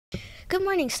Good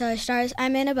morning, Stellar Stars.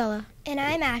 I'm Annabella. And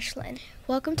I'm Ashlyn.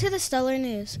 Welcome to the Stellar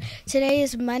News. Today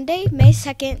is Monday, May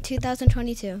 2nd,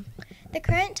 2022. The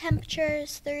current temperature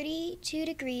is 32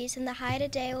 degrees and the high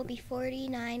today will be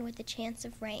 49 with a chance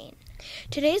of rain.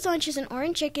 Today's lunch is an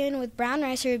orange chicken with brown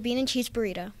rice or a bean and cheese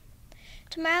burrito.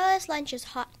 Tomorrow's lunch is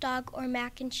hot dog or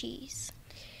mac and cheese.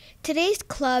 Today's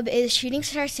club is Shooting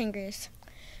Star Singers.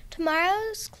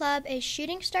 Tomorrow's club is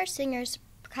Shooting Star Singers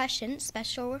Percussion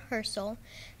Special Rehearsal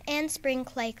and Spring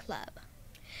Clay Club.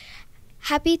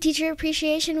 Happy Teacher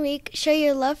Appreciation Week. Show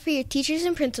your love for your teachers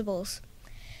and principals.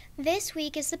 This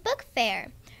week is the book fair.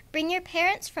 Bring your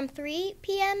parents from 3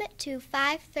 p.m. to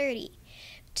 5:30,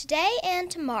 today and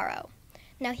tomorrow.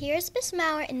 Now here's Miss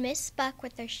Maurer and Miss Buck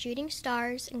with their Shooting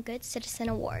Stars and Good Citizen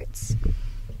Awards.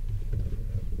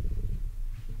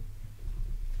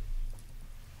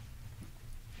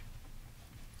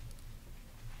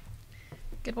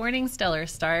 Good morning, Stellar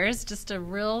Stars. Just a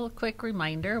real quick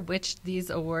reminder which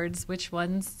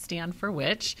ones stand for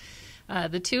which.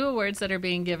 The two awards that are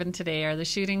being given today are the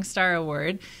Shooting Star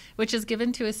Award, which is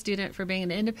given to a student for being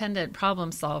an independent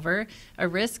problem solver, a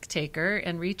risk taker,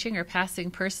 and reaching or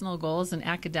passing personal goals in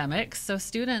academics. So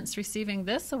students receiving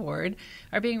this award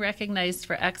are being recognized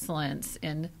for excellence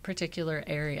in particular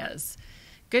areas.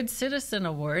 Good Citizen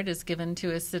Award is given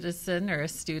to a citizen or a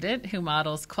student who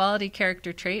models quality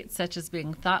character traits such as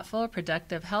being thoughtful,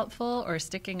 productive, helpful, or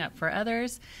sticking up for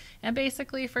others, and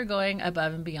basically for going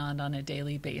above and beyond on a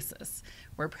daily basis.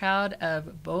 We're proud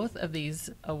of both of these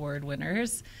award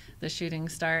winners, the Shooting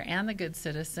Star and the Good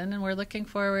Citizen, and we're looking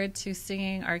forward to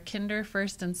seeing our kinder,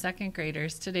 first, and second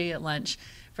graders today at lunch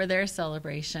for their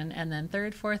celebration, and then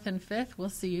third, fourth, and fifth, we'll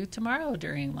see you tomorrow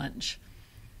during lunch.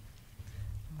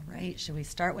 All right, should we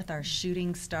start with our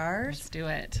Shooting Stars? Let's do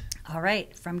it. All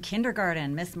right, from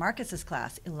kindergarten, Miss Marcus's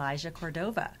class, Elijah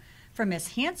Cordova. From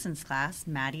Miss Hanson's class,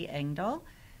 Maddie Engdahl.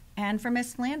 And from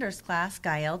Miss Flanders' class,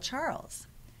 Gael Charles.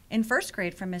 In first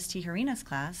grade, from Miss Tijerina's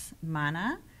class,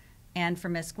 Mana. And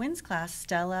from Miss Gwynn's class,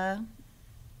 Stella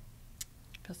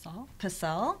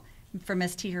Pasal. From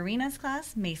Miss Tijerina's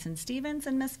class, Mason Stevens.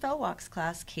 And Miss Fellwalk's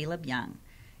class, Caleb Young.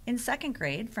 In second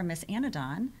grade, from Miss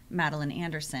Anadon, Madeline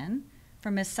Anderson.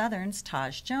 From Miss Southern's,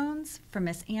 Taj Jones. From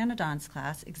Miss Anadon's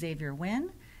class, Xavier Wynn.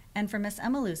 And from Miss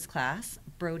Emilou's class,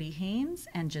 Brody Haynes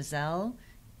and Giselle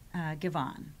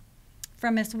Givon.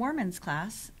 From Miss Warman's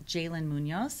class, Jalen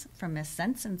Munoz. From Miss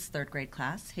Senson's third grade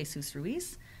class, Jesus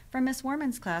Ruiz. From Miss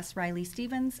Warman's class, Riley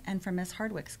Stevens. And from Miss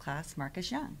Hardwick's class,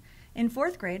 Marcus Young. In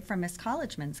fourth grade, from Miss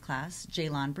Collegeman's class,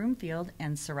 Jaylon Broomfield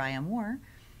and Soraya Moore.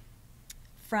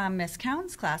 From Miss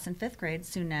Cowan's class in fifth grade,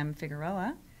 Sunem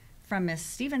Figueroa. From Miss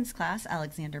Stevens' class,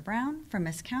 Alexander Brown. From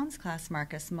Miss Cowan's class,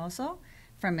 Marcus Moso.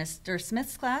 From Mr.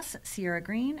 Smith's class, Sierra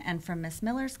Green. And from Miss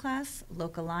Miller's class,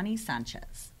 Lokalani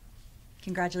Sanchez.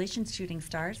 Congratulations, Shooting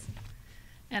Stars.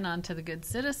 And on to the Good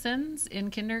Citizens.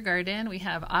 In kindergarten, we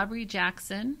have Aubrey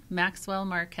Jackson, Maxwell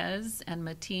Marquez, and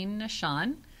Mateen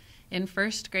Nashan. In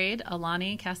first grade,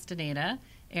 Alani Castaneda,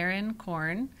 Aaron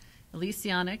Korn,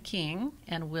 Elisiana King,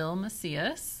 and Will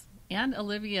Macias. And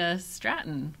Olivia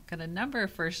Stratton. Got a number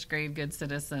of first grade Good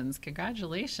Citizens.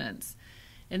 Congratulations.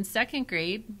 In second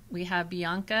grade, we have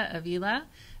Bianca Avila,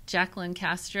 Jacqueline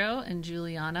Castro, and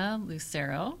Juliana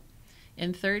Lucero.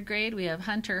 In third grade, we have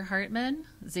Hunter Hartman,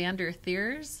 Xander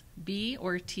Thiers, B.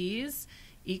 Ortiz,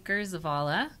 Iker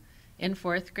Zavala. In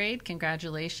fourth grade,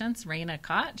 congratulations, Reina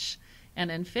Koch.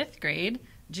 And in fifth grade,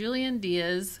 Julian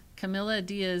Diaz, Camila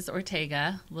Diaz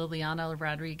Ortega, Liliana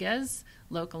Rodriguez,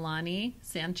 Lokalani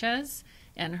Sanchez,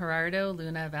 and Gerardo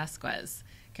Luna Vasquez.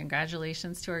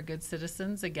 Congratulations to our Good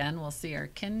Citizens. Again, we'll see our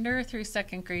kinder through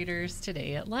second graders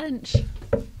today at lunch.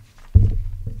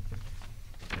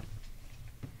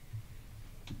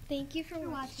 Thank you for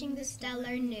watching the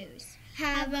Stellar News.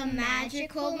 Have a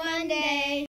magical Monday.